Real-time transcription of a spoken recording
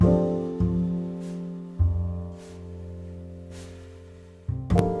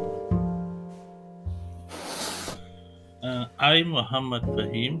I, Muhammad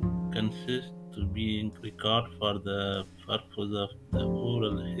Fahim, consist to being recorded for the purpose of the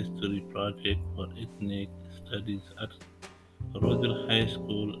oral history project for ethnic studies at Rosal High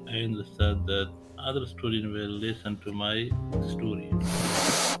School. I understand that other students will listen to my story.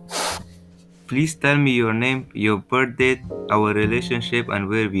 Please tell me your name, your birth date, our relationship, and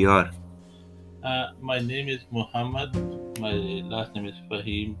where we are. My name is Muhammad. My last name is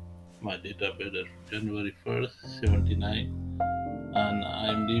Fahim. My date of birth is January 1st, 79. And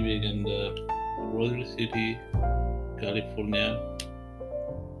I'm living in the Rosal City, California.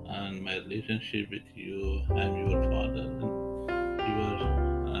 And my relationship with you, I'm your father. And your,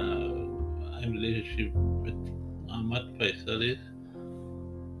 I'm relationship with Ahmad Faisalis,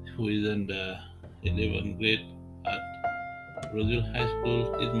 who is in the 11th grade at Rosal High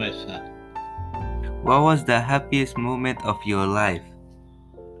School, is my son. What was the happiest moment of your life?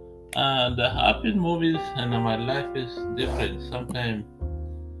 The happiest movies in my life is different. Sometimes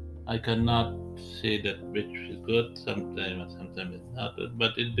I cannot say that which is good, sometimes it's not good,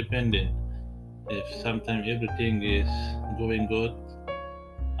 but it depending. If sometimes everything is going good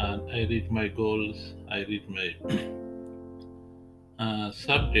and I reach my goals, I reach my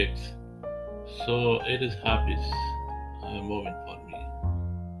subjects, so it is happiest moment for me.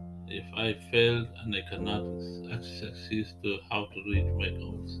 If I failed and I cannot succeed to how to reach my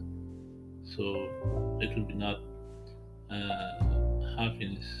goals, so it will be not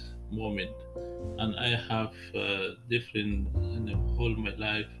happiness moment. And I have different in the whole my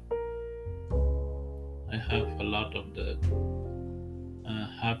life. I have a lot of the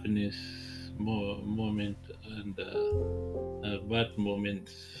happiness moment and bad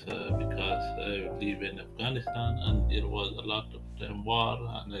moments because I live in Afghanistan and there was a lot of time war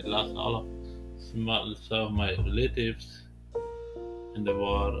and I lost all of some of my relatives in the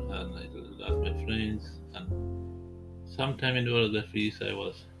war and I lost my friends and sometime in all of the feast I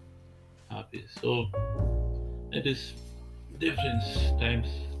was happy. So it is different times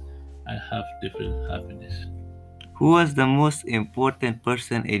I have different happiness. Who was the most important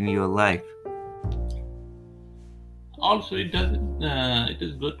person in your life? Also, it doesn't. It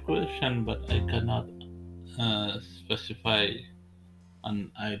is good question, but I cannot specify,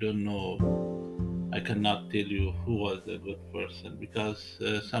 and I don't know. I cannot tell you who was a good person because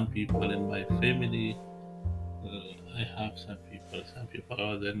some people in my family, I have some people. Some people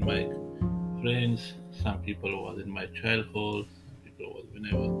was in my friends. Some people was in my childhood. Some people was when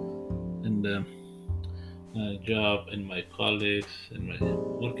I was in the job, in my colleagues, in my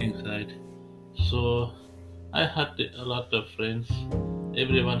working site. So I had a lot of friends.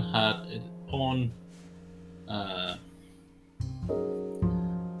 Everyone had its own uh,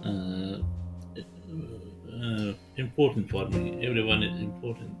 uh, important for me. Everyone is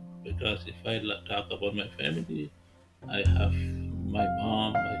important because if I talk about my family, I have my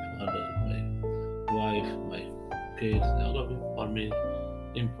mom, my father, my wife, my kids. All of them for me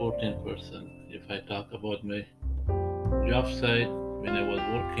important person. If I talk about my job site when I was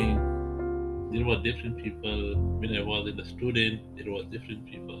working, there were different people. When I was in a student, there were different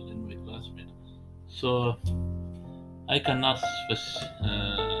people in my classmates. So I cannot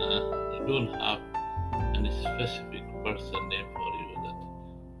don't have any specific person name for you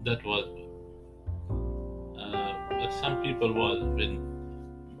that was but some people was when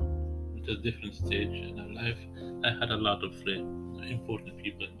at a different stage in our life. I had a lot of friends, important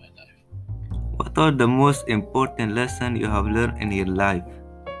people in my life. What are the most important lessons you have learned in your life?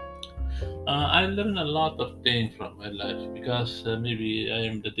 I learned a lot of things from my life because maybe I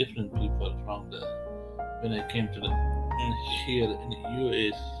am the different people from the when I came to the here in the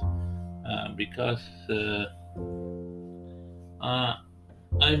US because uh,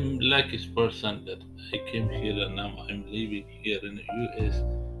 I'm luckiest person that I came here and now I'm living here in the US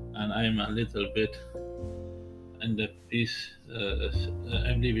and I'm a little bit in the peace.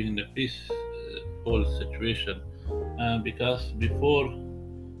 I'm living in the peaceful situation because before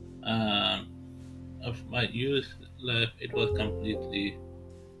um, of my youth life, it was completely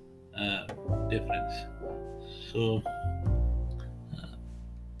uh, different. So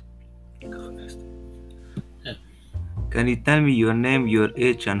yeah. Can you tell me your name, your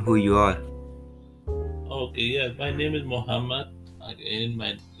age, and who you are? Okay, yeah. My name is Mohammed. Again,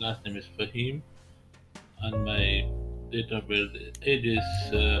 my last name is Fahim, and my date of birth is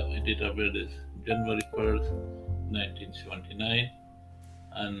January 1st, 1979,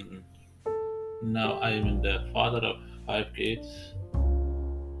 and now I am the father of five kids,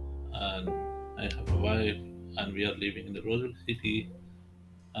 and I have a wife, and we are living in the Rosal City,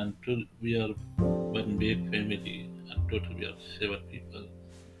 and we are one big family, and total we are seven people.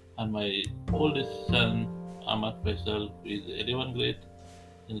 And my oldest son Ahmad Faisal, who is 11th grade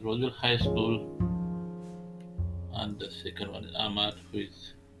in Roseville High School, and the second one is Ahmad, who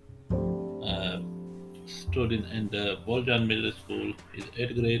is uh, student in the Boljan Middle School, is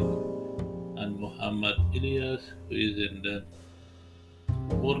 8th grade, and Muhammad Ilyas, who is in the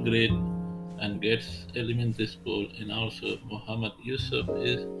 4th grade and gets elementary school, and also Muhammad Yusuf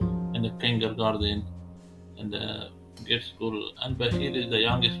is in the kindergarten and the gate school, and Bahir is the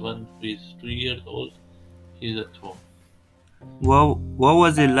youngest one, who is 2 years old. He's at home. What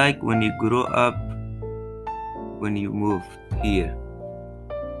was it like when you grew up, when you moved here?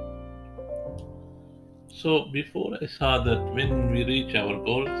 So before I saw that when we reach our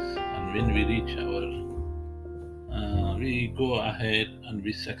goals and when we reach our, we go ahead and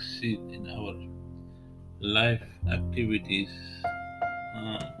we succeed in our life activities,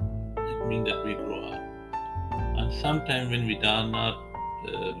 uh, it means that we grow up. And sometimes when we are not,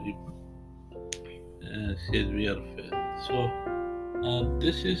 we says we are fair. So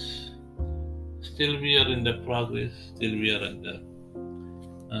this is still we are in the progress. Still we are in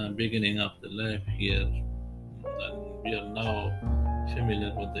the beginning of the life here, and we are now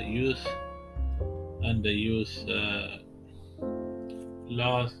familiar with the use and the use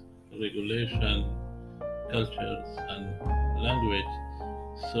laws, regulation, cultures, and language.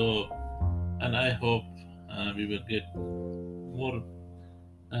 So, and I hope we will get more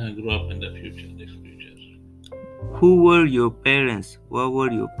grow up in the future, next future. Who were your parents? What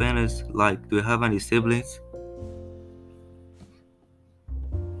were your parents like? Do you have any siblings?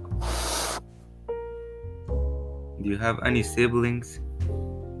 Do you have any siblings?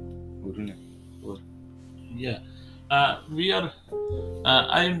 Yeah, we are.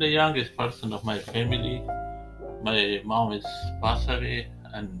 I am the youngest person of my family. My mom is passed away,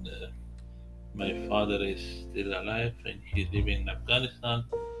 and my father is still alive, and he's living in Afghanistan.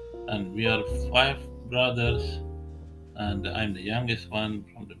 And we are five brothers, and I'm the youngest one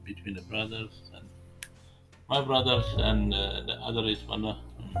from between the brothers. And my brothers and the other is one.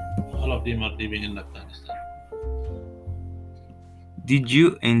 All of them are living in Afghanistan. Did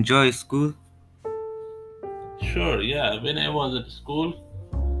you enjoy school? Sure, yeah. When I was at school,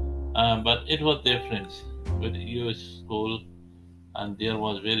 but it was different with US school, and there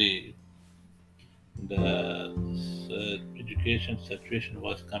was very the education situation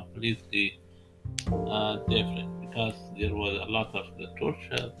was completely different because there was a lot of the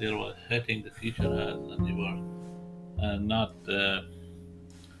torture. There was hating the teacher has, and they were not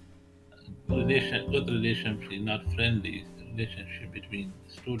good relationship, not friendly relationship between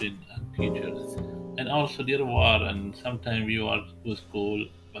student and teachers. And also there were, and sometimes we were to school,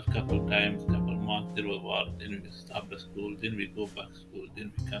 but couple times, couple months there was war. Then we stop the school. Then we go back to school.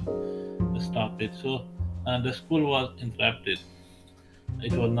 Then we come stop it. So and the school was interrupted.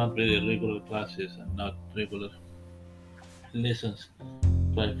 It was not very regular classes and not regular lessons.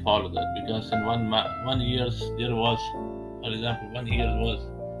 So I follow that because in 1 years there was, for example, 1 year was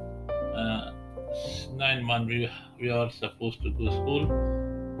 9 months we are supposed to go to school,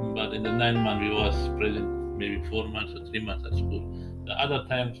 but in the 9 months we was present maybe 4 months or 3 months at school. The other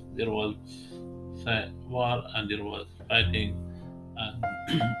times there was war and there was fighting, and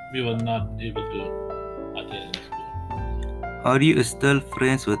we were not able to attend school. Are you still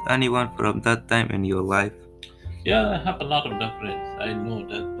friends with anyone from that time in your life? Yeah, I have a lot of them friends. I know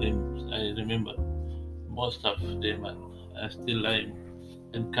that names. I remember most of them, and I still am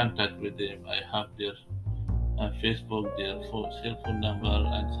in contact with them. I have their Facebook, their cell phone number,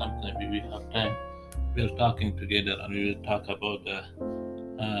 and sometimes we will have time. We are talking together, and we will talk about the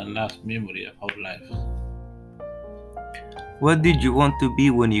last memory of our life. What did you want to be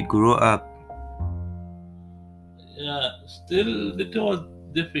when you grow up? Yeah, still it was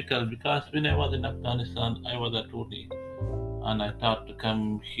difficult because when I was in Afghanistan, I was a attorney, and I thought to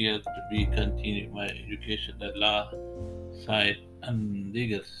come here to be continue my education, the law side and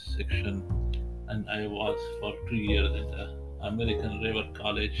legal section, and I was for 2 years in the American River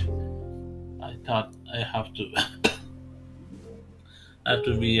College. I thought I have to have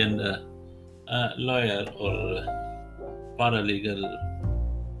to be an lawyer or paralegal,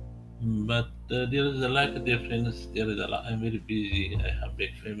 but there is a lack of difference. There is a lot. I'm very busy. I have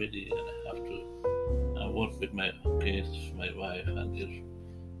big family, and I have to work with my kids, my wife, and their.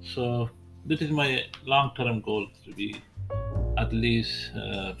 So this is my long-term goal to be at least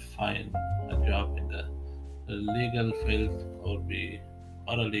find a job in the legal field or be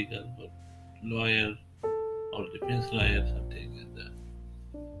paralegal or lawyer or defense lawyer, something like that.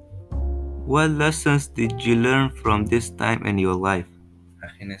 What lessons did you learn from this time in your life?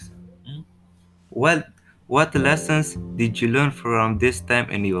 Hmm? What what lessons did you learn from this time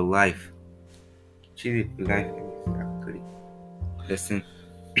in your life? achieve life in this actually lesson.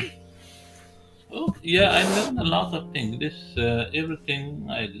 Oh, yeah, I learned a lot of things. This everything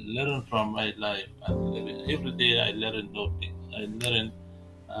I learn from my life. And every day I learn new things. I learn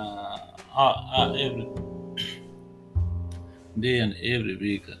every day and every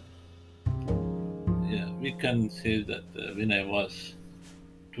week. Yeah, we can say that when I was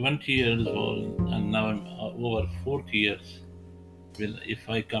 20 years old and now I'm over 40 years. Well, if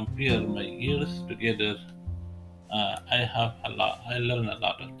I compare my years together, I have a lot. I learn a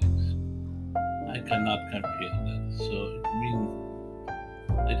lot of things. I cannot compare that. So it means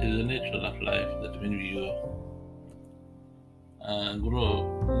it is the nature of life that when you grow,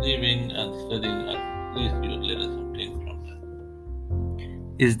 living and studying, at least you learn something from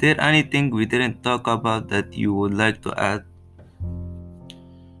Is there anything we didn't talk about that you would like to add?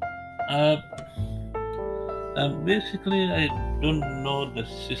 that. Basically, I don't know the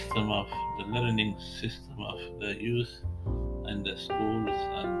system of the learning system of the youth and the schools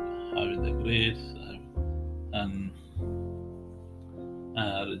and how the grades and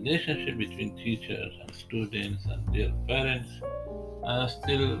relationship between teachers and students and their parents.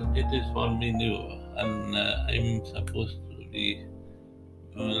 Still, it is for me new, and I'm supposed to be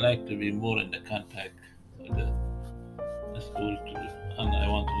like to be more in the contact with the school too, and I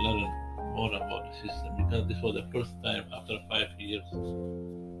want to learn more about the system because this was the first time after 5 years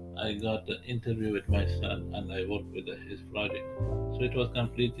I got an interview with my son and I worked with his project. So it was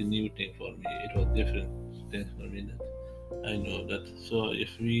completely new thing for me. It was different things for me that I know that. So if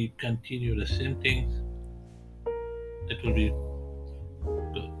we continue the same things, it will be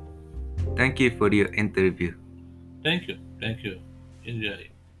good. Thank you for your interview. Thank you. Thank you. Enjoy.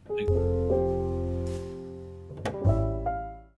 Thank you.